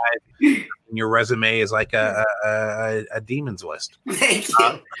 5. And your resume is like a demon's list. Thank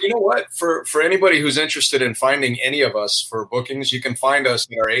you. You know what? For anybody who's interested in finding any of us for bookings, you can find us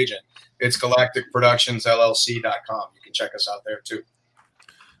at our agent. It's galacticproductionsllc.com. You can check us out there too.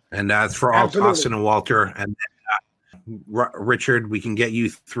 And that's for all Austin and Walter. And Richard, we can get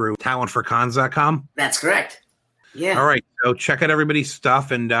you through talentforcons.com. That's correct. Yeah. All right. So check out everybody's stuff.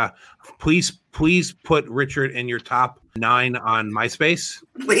 And please put Richard in your top 9 on MySpace.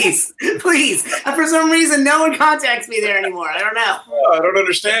 Please. For some reason, no one contacts me there anymore. I don't know. I don't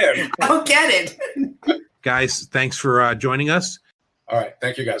understand. I don't get it. Guys, thanks for joining us. All right.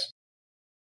 Thank you, guys.